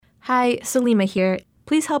Hi, Salima here.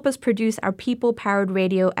 Please help us produce our people-powered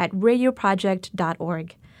radio at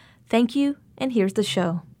radioproject.org. Thank you, and here's the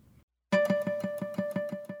show.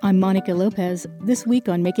 I'm Monica Lopez. This week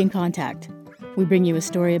on Making Contact, we bring you a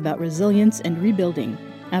story about resilience and rebuilding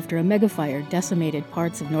after a megafire decimated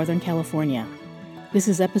parts of Northern California. This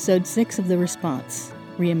is episode 6 of The Response,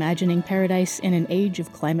 Reimagining Paradise in an Age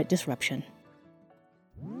of Climate Disruption.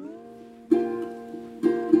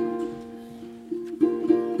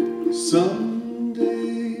 Some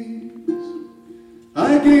days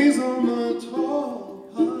I gaze on the tall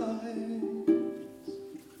pines,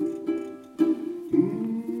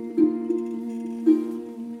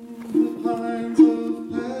 the pines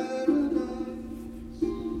of paradise,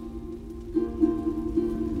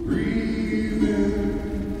 breathing.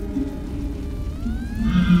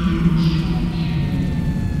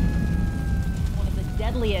 One of the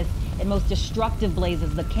deadliest and most destructive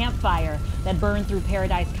blazes, the campfire that burned through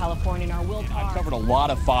Paradise, California in our Will Park. I've covered a lot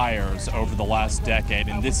of fires over the last decade,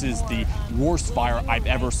 and this is the worst fire I've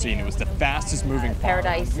ever seen. It was the fastest moving fire.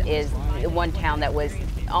 Paradise is one town that was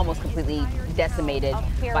almost completely decimated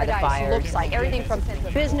by the fires. Looks like everything from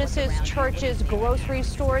businesses, churches, grocery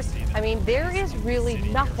stores. I mean, there is really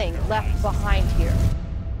nothing left behind here.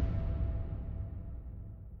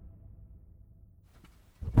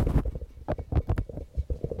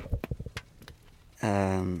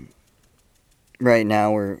 Right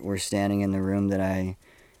now we're standing in the room that I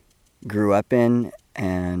grew up in,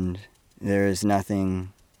 and there is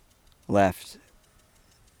nothing left.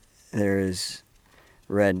 There is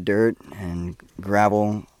red dirt and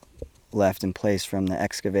gravel left in place from the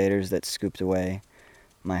excavators that scooped away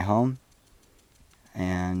my home,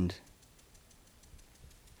 and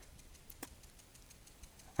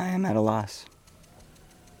I am at a loss.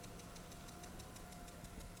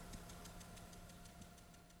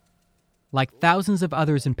 Like thousands of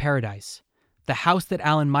others in Paradise, the house that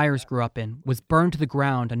Alan Myers grew up in was burned to the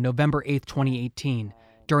ground on November 8, 2018,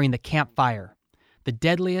 during the Camp Fire, the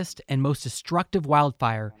deadliest and most destructive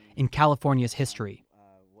wildfire in California's history.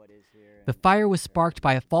 The fire was sparked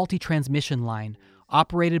by a faulty transmission line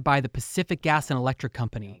operated by the Pacific Gas and Electric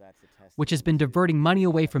Company, which has been diverting money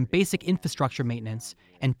away from basic infrastructure maintenance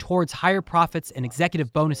and towards higher profits and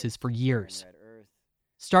executive bonuses for years.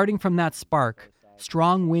 Starting from that spark,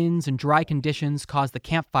 strong winds and dry conditions caused the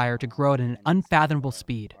campfire to grow at an unfathomable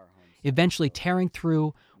speed, eventually tearing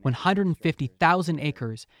through 150,000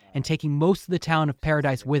 acres and taking most of the town of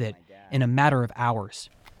Paradise with it in a matter of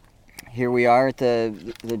hours. Here we are at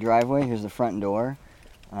the driveway. Here's the front door.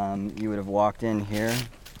 You would have walked in here.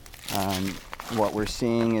 What we're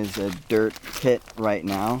seeing is a dirt pit right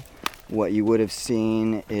now. What you would have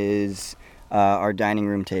seen is our dining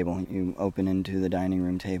room table. You open into the dining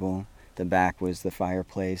room table. The back was the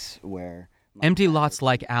fireplace where... Empty lots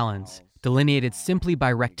like Alan's, delineated simply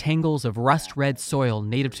by rectangles of rust-red soil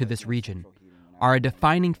native to this region, are a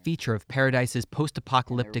defining feature of Paradise's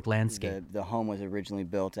post-apocalyptic landscape. The home was originally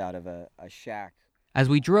built out of a shack. As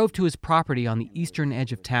we drove to his property on the eastern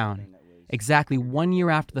edge of town, exactly 1 year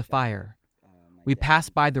after the fire, we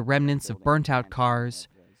passed by the remnants of burnt-out cars,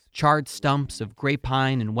 charred stumps of gray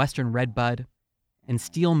pine and western redbud, and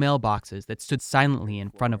steel mailboxes that stood silently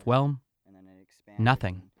in front of, well,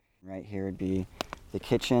 nothing. Right here would be the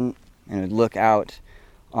kitchen, and it would look out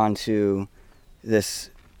onto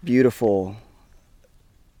this beautiful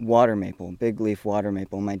water maple, big leaf water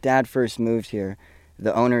maple. When my dad first moved here,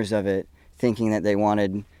 the owners of it, thinking that they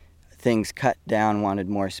wanted things cut down, wanted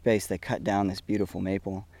more space, they cut down this beautiful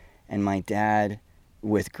maple. And my dad,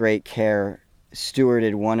 with great care,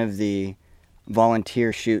 stewarded one of the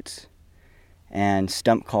volunteer shoots and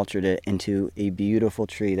stump cultured it into a beautiful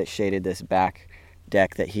tree that shaded this back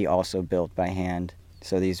deck that he also built by hand.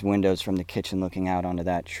 So these windows from the kitchen looking out onto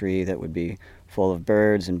that tree that would be full of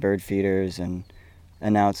birds and bird feeders, and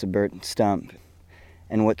now it's a burnt stump.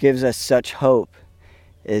 And what gives us such hope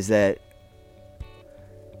is that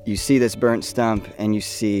you see this burnt stump and you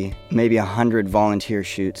see maybe 100 volunteer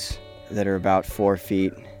shoots that are about 4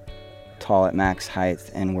 feet tall at max height,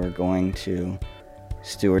 and we're going to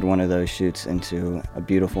steward one of those shoots into a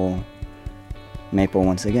beautiful maple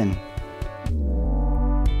once again.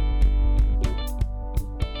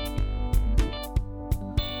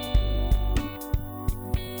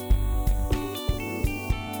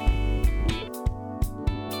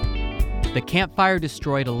 The campfire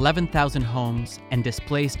destroyed 11,000 homes and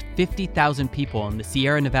displaced 50,000 people in the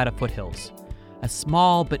Sierra Nevada foothills, a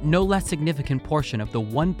small but no less significant portion of the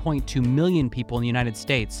 1.2 million people in the United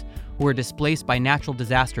States who were displaced by natural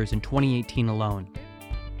disasters in 2018 alone.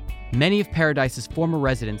 Many of Paradise's former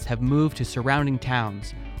residents have moved to surrounding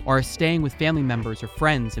towns or are staying with family members or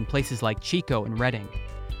friends in places like Chico and Redding,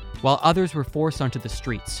 while others were forced onto the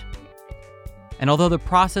streets. And although the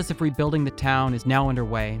process of rebuilding the town is now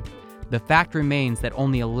underway, the fact remains that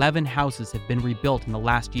only 11 houses have been rebuilt in the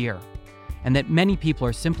last year, and that many people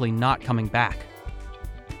are simply not coming back.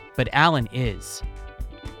 But Alan is.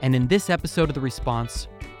 And in this episode of The Response,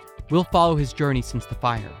 we'll follow his journey since the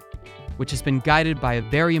fire, which has been guided by a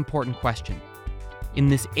very important question. In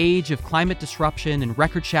this age of climate disruption and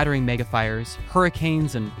record-shattering megafires,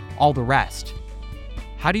 hurricanes, and all the rest,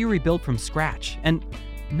 how do you rebuild from scratch? And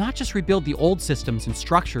not just rebuild the old systems and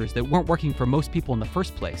structures that weren't working for most people in the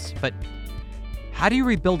first place, but how do you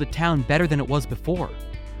rebuild a town better than it was before,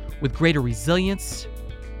 with greater resilience,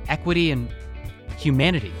 equity, and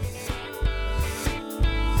humanity?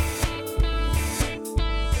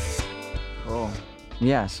 Cool.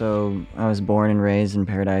 Yeah, so I was born and raised in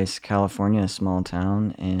Paradise, California, a small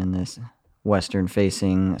town in this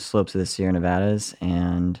western-facing slopes of the Sierra Nevadas,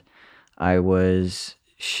 and I was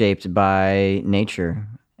shaped by nature.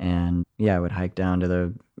 And yeah, I would hike down to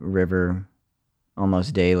the river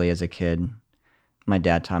almost daily as a kid. My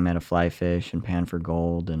dad taught me how to fly fish and pan for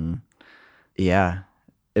gold. And yeah,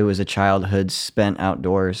 it was a childhood spent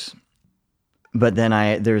outdoors. But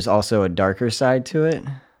then there's also a darker side to it.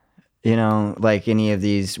 You know, like any of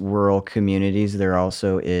these rural communities, there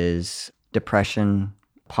also is depression,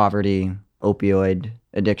 poverty, opioid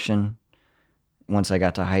addiction. Once I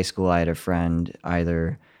got to high school, I had a friend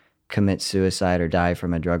either commit suicide or die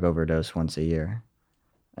from a drug overdose once a year.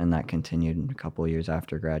 And that continued a couple of years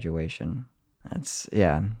after graduation.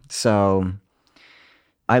 So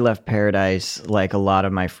I left Paradise like a lot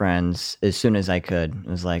of my friends as soon as I could. It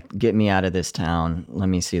was like, get me out of this town. Let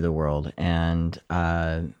me see the world. And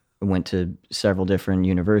went to several different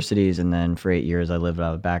universities. And then for 8 years, I lived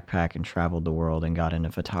out of a backpack and traveled the world and got into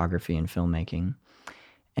photography and filmmaking.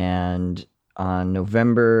 And on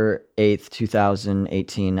November 8th,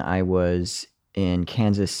 2018, I was in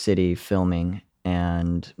Kansas City filming,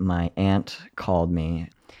 and my aunt called me.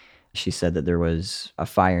 She said that there was a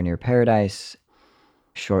fire near Paradise.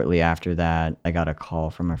 Shortly after that, I got a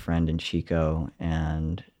call from a friend in Chico,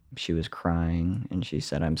 and she was crying, and she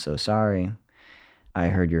said, "I'm so sorry. I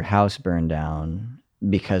heard your house burned down,"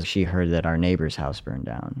 because she heard that our neighbor's house burned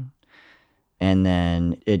down. And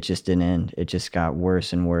then it just didn't end. It just got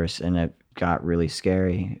worse and worse, and it got really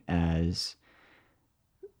scary as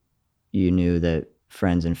you knew that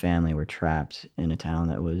friends and family were trapped in a town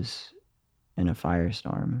that was in a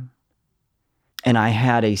firestorm. And I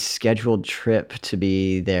had a scheduled trip to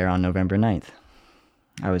be there on November 9th.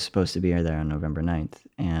 I was supposed to be there on November 9th,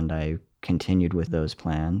 and I continued with those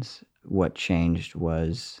plans. What changed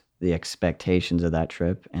was the expectations of that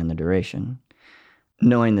trip and the duration.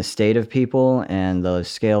 Knowing the state of people and the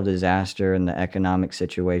scale of disaster and the economic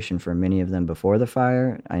situation for many of them before the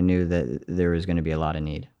fire, I knew that there was going to be a lot of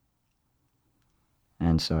need.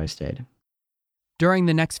 And so I stayed. During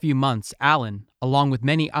the next few months, Alan, along with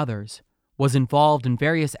many others, was involved in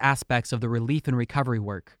various aspects of the relief and recovery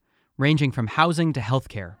work, ranging from housing to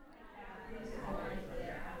healthcare.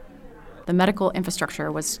 The medical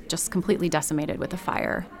infrastructure was just completely decimated with the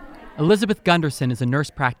fire. Elizabeth Gunderson is a nurse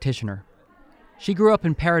practitioner. She grew up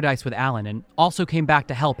in Paradise with Alan and also came back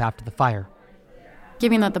to help after the fire.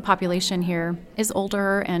 Given that the population here is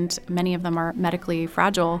older and many of them are medically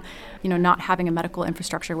fragile, not having a medical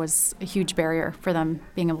infrastructure was a huge barrier for them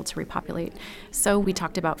being able to repopulate. So we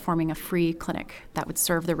talked about forming a free clinic that would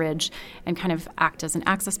serve the Ridge and kind of act as an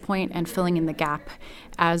access point and filling in the gap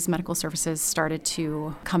as medical services started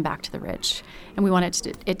to come back to the Ridge. And we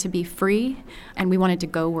wanted it to be free, and we wanted to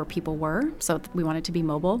go where people were, so we wanted to be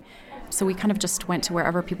mobile. So we kind of just went to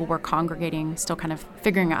wherever people were congregating, still kind of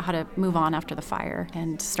figuring out how to move on after the fire,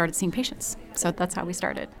 and started seeing patients. So that's how we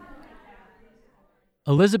started.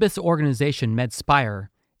 Elizabeth's organization, MedSpire,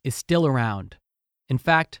 is still around. In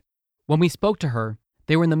fact, when we spoke to her,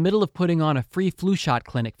 they were in the middle of putting on a free flu shot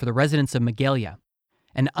clinic for the residents of Magalia,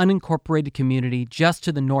 an unincorporated community just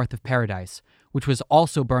to the north of Paradise, which was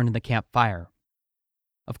also burned in the Camp Fire.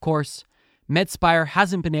 Of course, MedSpire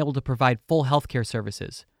hasn't been able to provide full healthcare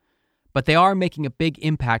services, but they are making a big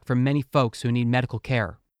impact for many folks who need medical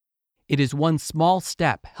care. It is one small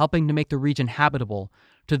step helping to make the region habitable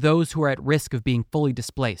to those who are at risk of being fully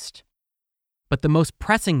displaced. But the most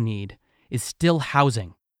pressing need is still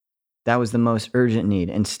housing. That was the most urgent need,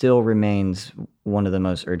 and still remains one of the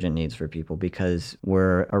most urgent needs for people, because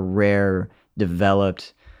we're a rare,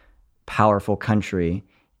 developed, powerful country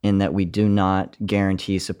in that we do not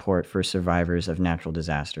guarantee support for survivors of natural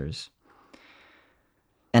disasters.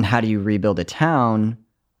 And how do you rebuild a town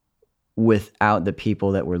without the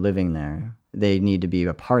people that were living there? they need to be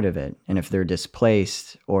a part of it. And if they're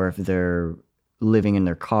displaced or if they're living in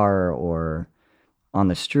their car or on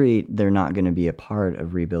the street, they're not going to be a part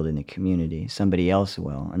of rebuilding the community. Somebody else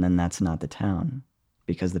will, and then that's not the town,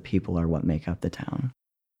 because the people are what make up the town.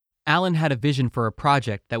 Alan had a vision for a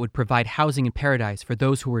project that would provide housing in Paradise for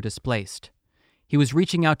those who were displaced. He was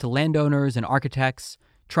reaching out to landowners and architects,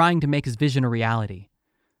 trying to make his vision a reality.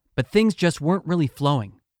 But things just weren't really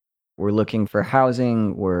flowing. We're looking for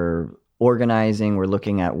housing, we're organizing, we're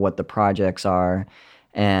looking at what the projects are,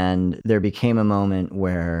 and there became a moment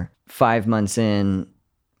where 5 months in,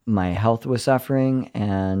 my health was suffering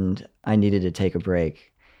and I needed to take a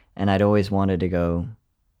break. And I'd always wanted to go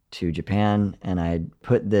to Japan, and I'd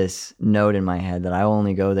put this note in my head that I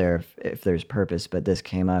only go there if there's purpose, but this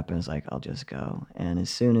came up and I was like, I'll just go. And as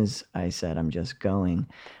soon as I said, I'm just going,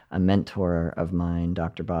 a mentor of mine,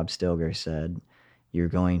 Dr. Bob Stilger, said, "You're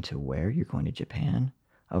going to where? You're going to Japan?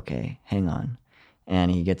 Okay, hang on."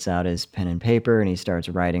 And he gets out his pen and paper and he starts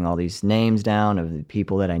writing all these names down of the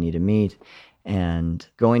people that I need to meet. And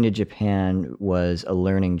going to Japan was a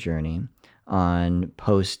learning journey on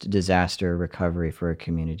post-disaster recovery for a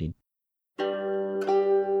community.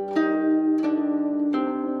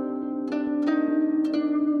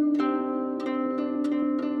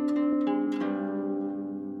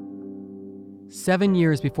 "7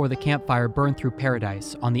 years before the Camp Fire burned through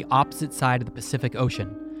Paradise on the opposite side of the Pacific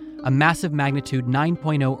Ocean, a massive magnitude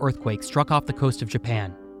 9.0 earthquake struck off the coast of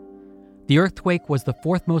Japan. The earthquake was the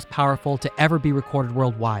fourth most powerful to ever be recorded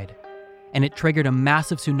worldwide, and it triggered a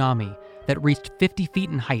massive tsunami that reached 50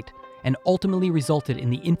 feet in height and ultimately resulted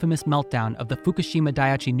in the infamous meltdown of the Fukushima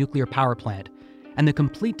Daiichi nuclear power plant and the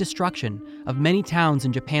complete destruction of many towns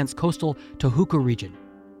in Japan's coastal Tohoku region.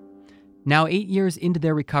 Now 8 years into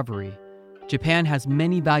their recovery, Japan has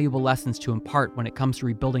many valuable lessons to impart when it comes to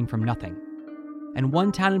rebuilding from nothing. And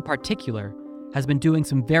one town in particular has been doing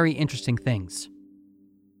some very interesting things.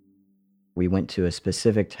 We went to a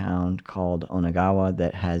specific town called Onagawa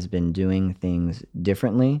that has been doing things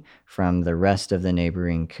differently from the rest of the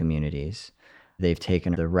neighboring communities. They've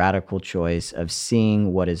taken the radical choice of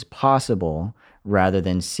seeing what is possible rather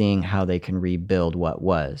than seeing how they can rebuild what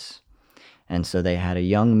was. And so they had a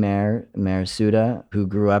young mayor, Mayor Suda, who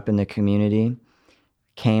grew up in the community,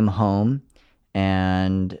 came home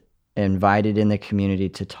and invited in the community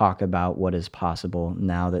to talk about what is possible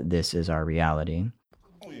now that this is our reality.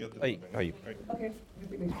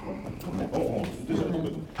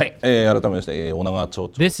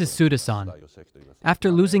 This is Suda-san.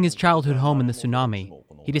 After losing his childhood home in the tsunami,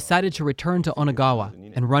 he decided to return to Onagawa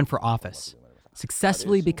and run for office,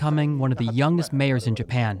 successfully becoming one of the youngest mayors in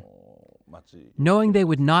Japan. Knowing they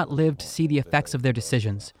would not live to see the effects of their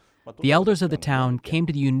decisions, the elders of the town came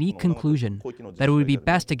to the unique conclusion that it would be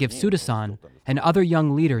best to give Suda-san and other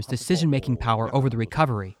young leaders decision-making power over the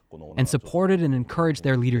recovery, and supported and encouraged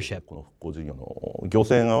their leadership.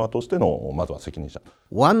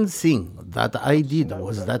 One thing that I did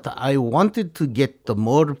was that I wanted to get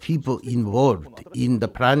more people involved in the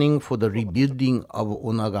planning for the rebuilding of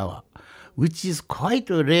Onagawa, which is quite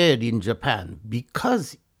rare in Japan,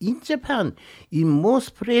 because in Japan, in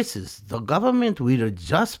most places, the government will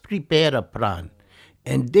just prepare a plan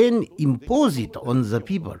and then impose it on the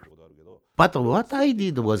people. But what I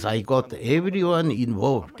did was I got everyone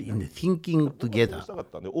involved in thinking together.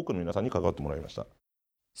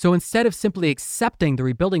 So instead of simply accepting the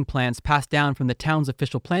rebuilding plans passed down from the town's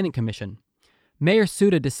official planning commission, Mayor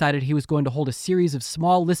Suda decided he was going to hold a series of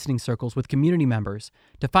small listening circles with community members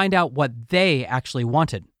to find out what they actually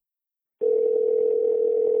wanted.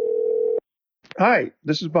 Hi,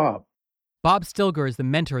 this is Bob. Bob Stilger is the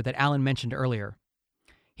mentor that Alan mentioned earlier.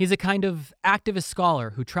 He's a kind of activist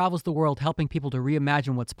scholar who travels the world helping people to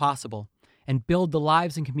reimagine what's possible and build the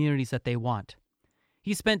lives and communities that they want.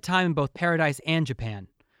 He spent time in both Paradise and Japan,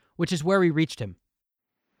 which is where we reached him.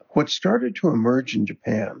 What started to emerge in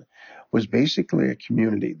Japan was basically a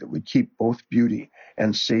community that would keep both beauty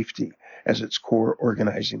and safety as its core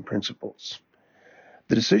organizing principles.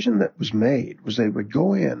 The decision that was made was they would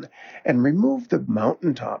go in and remove the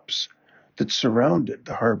mountaintops that surrounded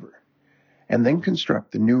the harbor, and then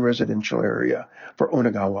construct the new residential area for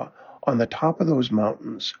Onagawa on the top of those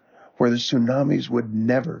mountains where the tsunamis would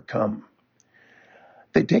never come.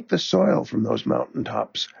 They take the soil from those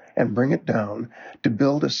mountaintops and bring it down to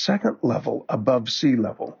build a second level above sea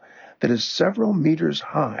level that is several meters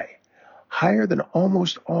high, higher than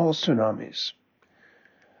almost all tsunamis.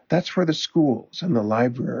 That's where the schools and the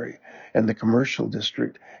library and the commercial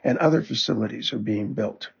district and other facilities are being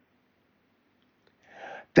built.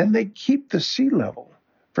 Then they keep the sea level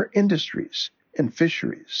for industries and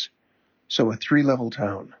fisheries, so a 3-level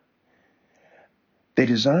town. They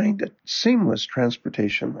designed a seamless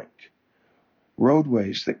transportation link,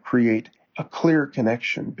 roadways that create a clear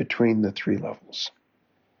connection between the three levels.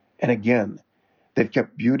 And again, they've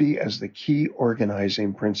kept beauty as the key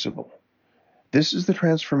organizing principle. This is the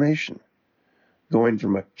transformation, going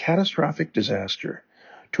from a catastrophic disaster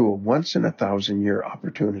to a once-in-a-thousand-year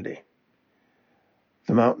opportunity.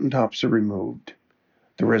 The mountaintops are removed.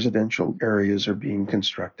 The residential areas are being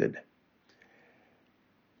constructed.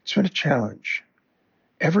 It's been a challenge.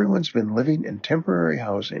 Everyone's been living in temporary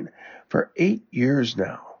housing for 8 years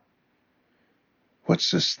now. What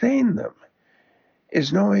sustained them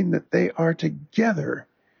is knowing that they are together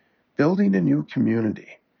building a new community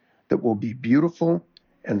that will be beautiful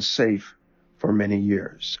and safe for many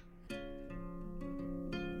years.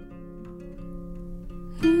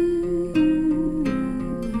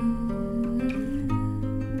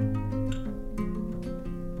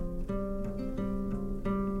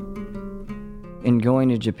 In going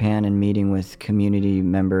to Japan and meeting with community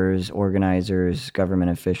members, organizers,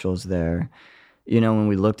 government officials there, when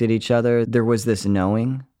we looked at each other, there was this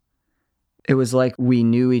knowing. It was like we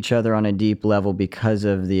knew each other on a deep level because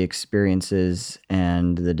of the experiences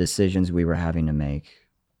and the decisions we were having to make.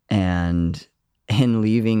 And in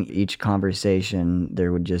leaving each conversation,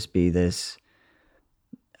 there would just be this,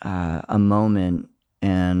 a moment,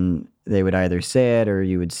 and they would either say it or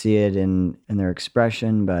you would see it in their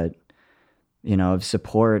expression, but of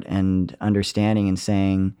support and understanding and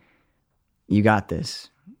saying, you got this.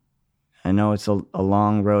 I know it's a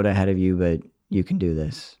long road ahead of you, but you can do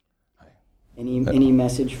this. Any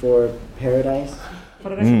message for Paradise?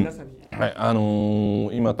 I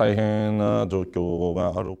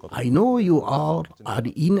know you all are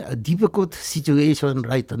in a difficult situation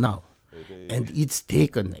right now, and it's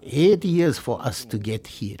taken 8 years for us to get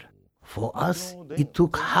here. For us, it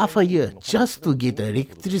took half a year just to get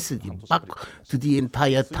electricity back to the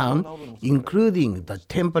entire town, including the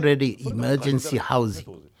temporary emergency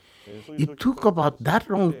housing. It took about that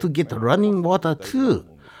long to get running water too.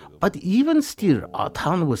 But even still, our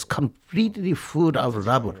town was completely full of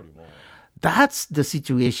rubble. That's the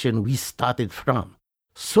situation we started from.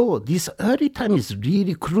 So this early time is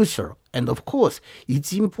really crucial. And of course,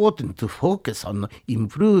 it's important to focus on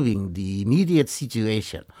improving the immediate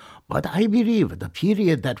situation. But I believe the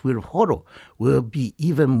period that will follow will be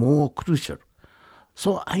even more crucial.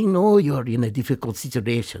 So I know you're in a difficult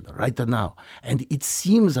situation right now, and it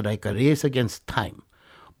seems like a race against time.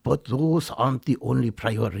 But those aren't the only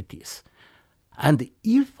priorities. And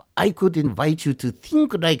if I could invite you to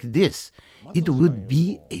think like this, it would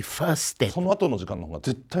be a first step. その後の時間の方が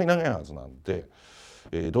絶対長いはずなんで、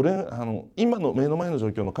今の目の前の状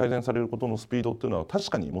況の改善されることのスピードっていうのは確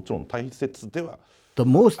かにもちろん大切では。The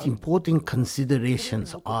most important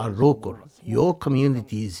considerations are local, your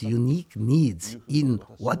community's unique needs in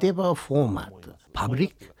whatever format,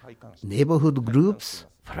 public, neighborhood groups,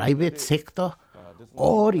 private sector,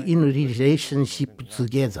 all in relationship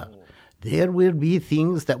together. There will be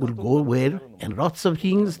things that will go well and lots of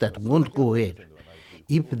things that won't go well.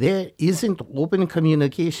 If there isn't open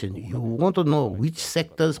communication, you want to know which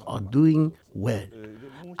sectors are doing well.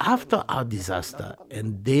 After our disaster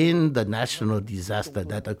and then the national disaster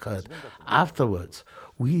that occurred afterwards,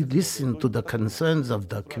 we listened to the concerns of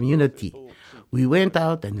the community. We went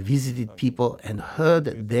out and visited people and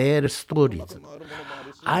heard their stories.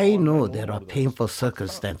 I know there are painful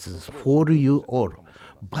circumstances for you all,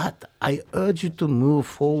 but I urge you to move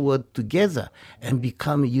forward together and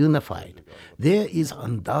become unified. There is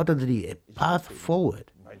undoubtedly a path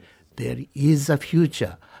forward. There is a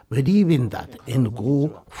future. Believe in that and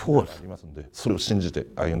go forth.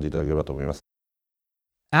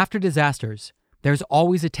 After disasters, there's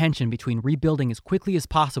always a tension between rebuilding as quickly as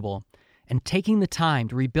possible and taking the time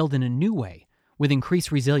to rebuild in a new way with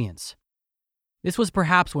increased resilience. This was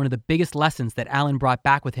perhaps one of the biggest lessons that Alan brought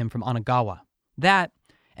back with him from Onagawa. That,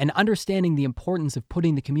 and understanding the importance of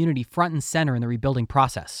putting the community front and center in the rebuilding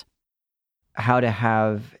process. How to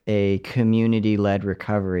have a community-led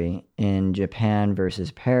recovery in Japan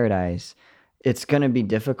versus Paradise. It's going to be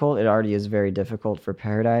difficult. It already is very difficult for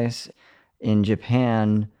Paradise. In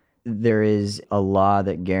Japan, there is a law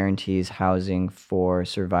that guarantees housing for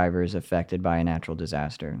survivors affected by a natural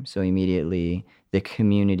disaster. So immediately, the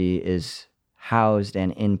community is housed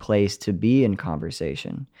and in place to be in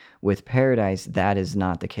conversation. With Paradise, that is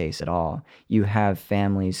not the case at all. You have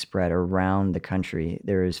families spread around the country.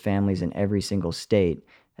 There is families in every single state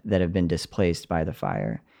that have been displaced by the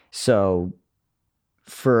fire. So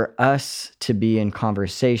for us to be in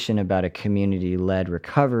conversation about a community-led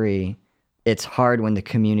recovery, it's hard when the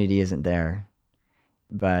community isn't there.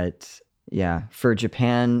 But, Yeah. For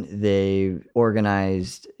Japan, they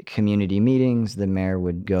organized community meetings. The mayor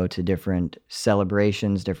would go to different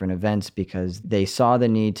celebrations, different events, because they saw the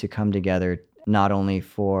need to come together not only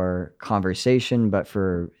for conversation, but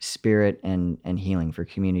for spirit and healing, for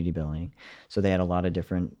community building. So they had a lot of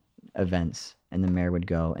different events, and the mayor would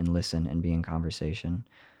go and listen and be in conversation.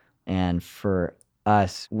 And for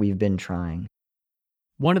us, we've been trying.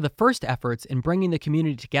 One of the first efforts in bringing the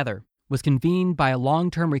community together was convened by a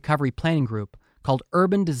long-term recovery planning group called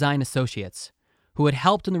Urban Design Associates, who had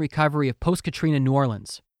helped in the recovery of post-Katrina New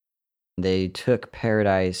Orleans. They took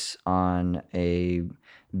Paradise on a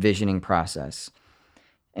visioning process,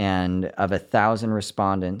 and of 1,000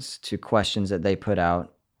 respondents to questions that they put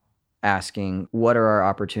out, asking what are our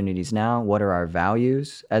opportunities now, what are our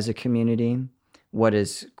values as a community, what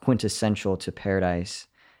is quintessential to Paradise,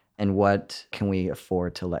 and what can we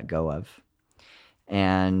afford to let go of.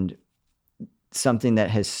 And something that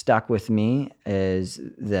has stuck with me is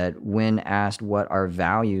that when asked what our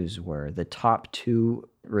values were, the top 2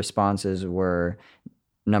 responses were,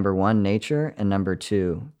 number 1, nature, and number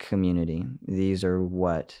 2, community. These are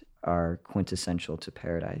what are quintessential to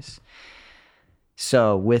Paradise.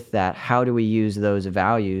 So with that, how do we use those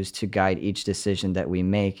values to guide each decision that we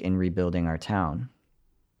make in rebuilding our town?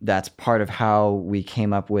 That's part of how we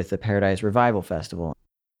came up with the Paradise Revival Festival.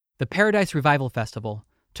 The Paradise Revival Festival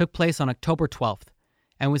took place on October 12th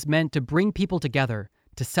and was meant to bring people together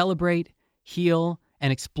to celebrate, heal,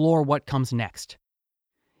 and explore what comes next.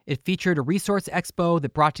 It featured a resource expo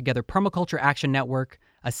that brought together Permaculture Action Network,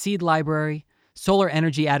 a seed library, solar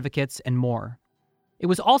energy advocates, and more. It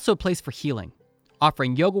was also a place for healing,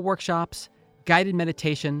 offering yoga workshops, guided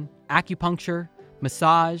meditation, acupuncture,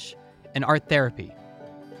 massage, and art therapy.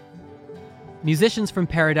 Musicians from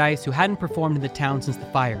Paradise who hadn't performed in the town since the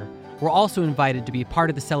fire were also invited to be part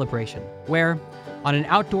of the celebration, where, on an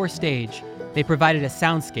outdoor stage, they provided a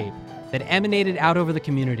soundscape that emanated out over the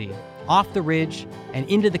community, off the ridge, and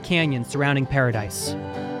into the canyon surrounding Paradise.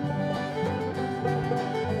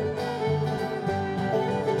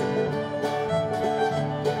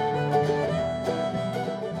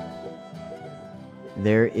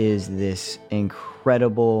 There is this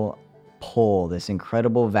incredible pull, this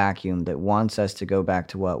incredible vacuum that wants us to go back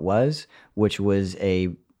to what was, which was a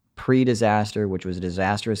pre-disaster, which was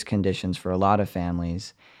disastrous conditions for a lot of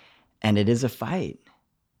families. And it is a fight.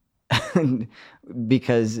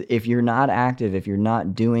 Because if you're not active, if you're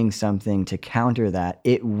not doing something to counter that,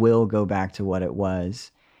 it will go back to what it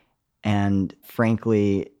was. And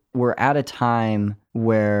frankly, we're at a time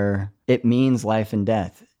where it means life and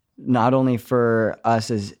death, not only for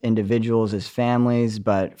us as individuals, as families,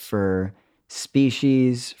 but for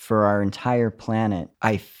species, for our entire planet.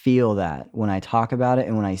 I feel that when I talk about it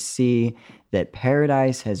and when I see that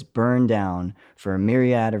Paradise has burned down for a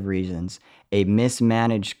myriad of reasons, a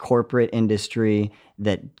mismanaged corporate industry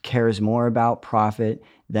that cares more about profit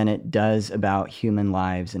than it does about human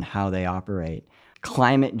lives and how they operate.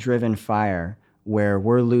 Climate-driven fire, where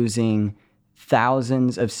we're losing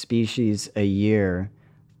thousands of species a year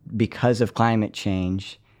because of climate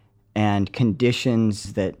change, and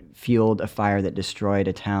conditions that fueled a fire that destroyed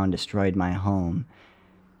a town, destroyed my home.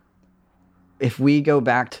 If we go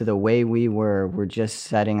back to the way we were, we're just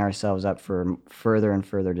setting ourselves up for further and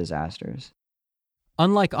further disasters.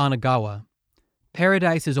 Unlike Onagawa,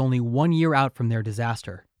 Paradise is only 1 year out from their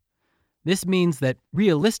disaster. This means that,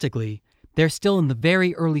 realistically, they're still in the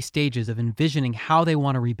very early stages of envisioning how they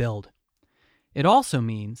want to rebuild. It also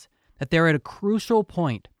means that they're at a crucial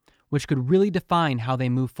point which could really define how they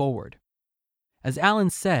move forward. As Alan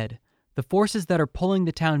said, the forces that are pulling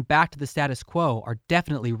the town back to the status quo are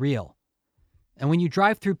definitely real. And when you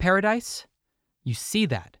drive through Paradise, you see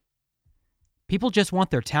that. People just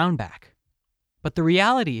want their town back. But the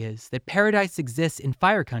reality is that Paradise exists in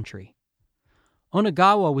fire country.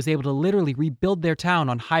 Onagawa was able to literally rebuild their town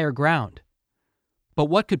on higher ground. But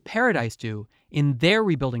what could Paradise do in their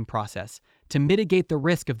rebuilding process to mitigate the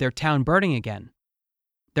risk of their town burning again?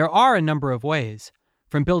 There are a number of ways,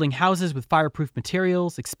 from building houses with fireproof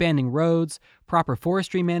materials, expanding roads, proper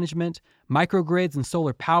forestry management, microgrids and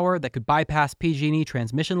solar power that could bypass PG&E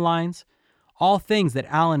transmission lines, all things that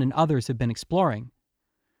Alan and others have been exploring.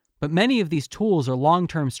 But many of these tools are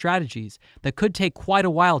long-term strategies that could take quite a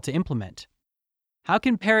while to implement. How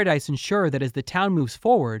can Paradise ensure that as the town moves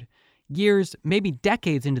forward, years, maybe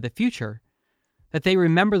decades into the future, that they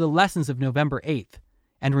remember the lessons of November 8th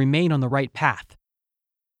and remain on the right path?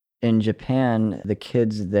 In Japan, the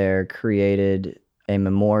kids there created a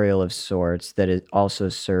memorial of sorts that it also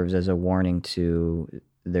serves as a warning to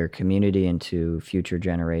their community and to future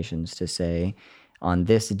generations to say, on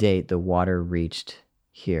this date, the water reached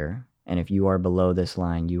here. And if you are below this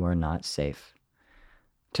line, you are not safe.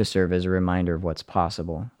 To serve as a reminder of what's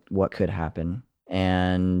possible, what could happen.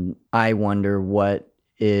 And I wonder what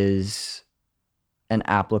is an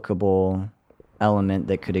applicable element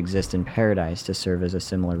that could exist in Paradise to serve as a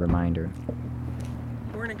similar reminder.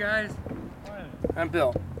 Morning, guys. I'm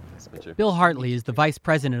Bill. Bill Hartley is the vice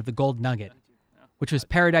president of the Gold Nugget, which was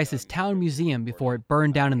Paradise's town museum before it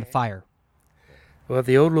burned down in the fire. Well,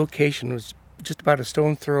 the old location was just about a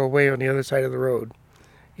stone's throw away on the other side of the road,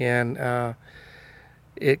 and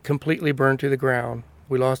it completely burned to the ground.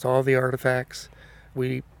 We lost all the artifacts.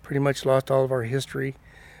 We pretty much lost all of our history.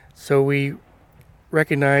 So we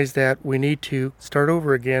recognized that we need to start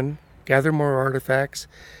over again, gather more artifacts,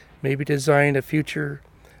 maybe design a future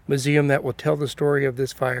museum that will tell the story of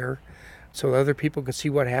this fire so other people can see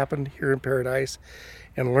what happened here in Paradise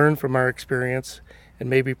and learn from our experience and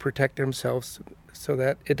maybe protect themselves so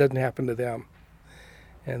that it doesn't happen to them.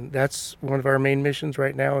 And that's one of our main missions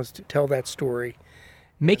right now, is to tell that story.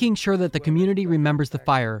 Making sure that the community remembers the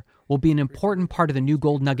fire will be an important part of the new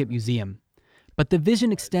Gold Nugget Museum. But the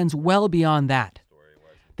vision extends well beyond that.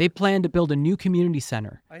 They plan to build a new community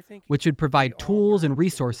center, which would provide tools and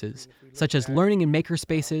resources, such as learning and maker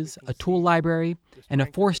spaces, a tool library, and a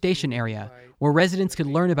forestation area where residents could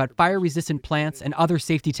learn about fire-resistant plants and other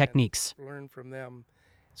safety techniques. Learn from them.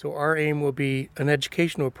 So our aim will be an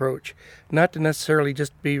educational approach, not to necessarily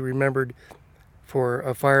just be remembered for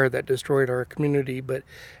a fire that destroyed our community, but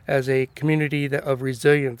as a community of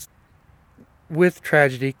resilience. With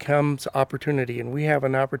tragedy comes opportunity, and we have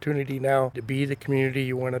an opportunity now to be the community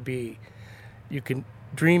you want to be. You can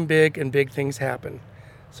dream big and big things happen.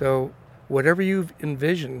 So whatever you've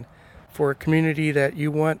envisioned for a community that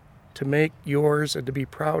you want to make yours and to be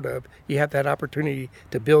proud of, you have that opportunity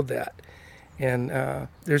to build that. And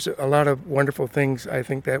there's a lot of wonderful things, I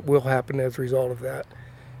think, that will happen as a result of that.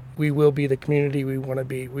 We will be the community we want to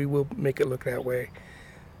be. We will make it look that way.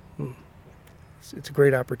 It's a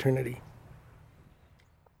great opportunity.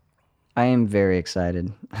 I am very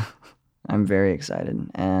excited. I'm very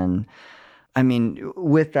excited. And I mean,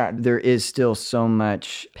 with that, there is still so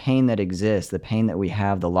much pain that exists. The pain that we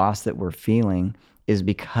have, the loss that we're feeling is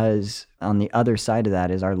because on the other side of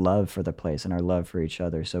that is our love for the place and our love for each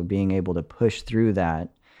other. So being able to push through that,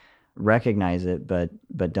 recognize it, but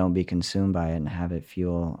don't be consumed by it and have it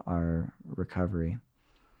fuel our recovery.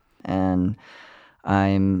 And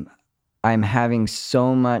I'm having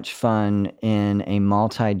so much fun in a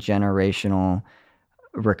multi-generational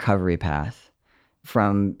recovery path,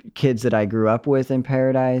 from kids that I grew up with in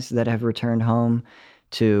Paradise that have returned home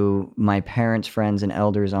to my parents' friends and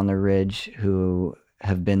elders on the Ridge who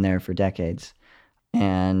have been there for decades,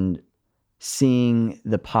 and seeing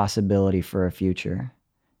the possibility for a future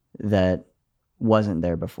that wasn't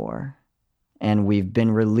there before. And we've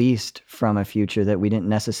been released from a future that we didn't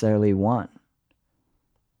necessarily want.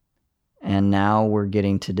 And now we're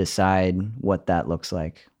getting to decide what that looks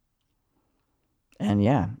like. And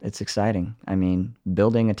yeah, it's exciting. I mean,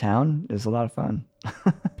 building a town is a lot of fun.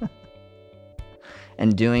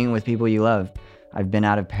 And doing it with people you love. I've been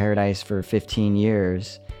out of Paradise for 15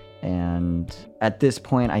 years, and at this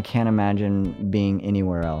point, I can't imagine being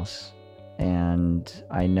anywhere else. And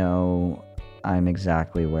I know I'm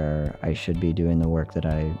exactly where I should be doing the work that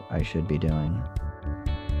I should be doing.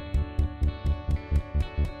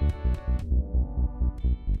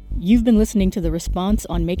 You've been listening to The Response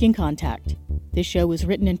on Making Contact. This show was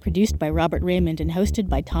written and produced by Robert Raymond and hosted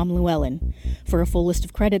by Tom Llewellyn. For a full list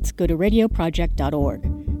of credits, go to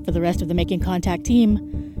radioproject.org. For the rest of the Making Contact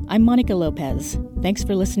team, I'm Monica Lopez. Thanks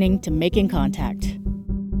for listening to Making Contact.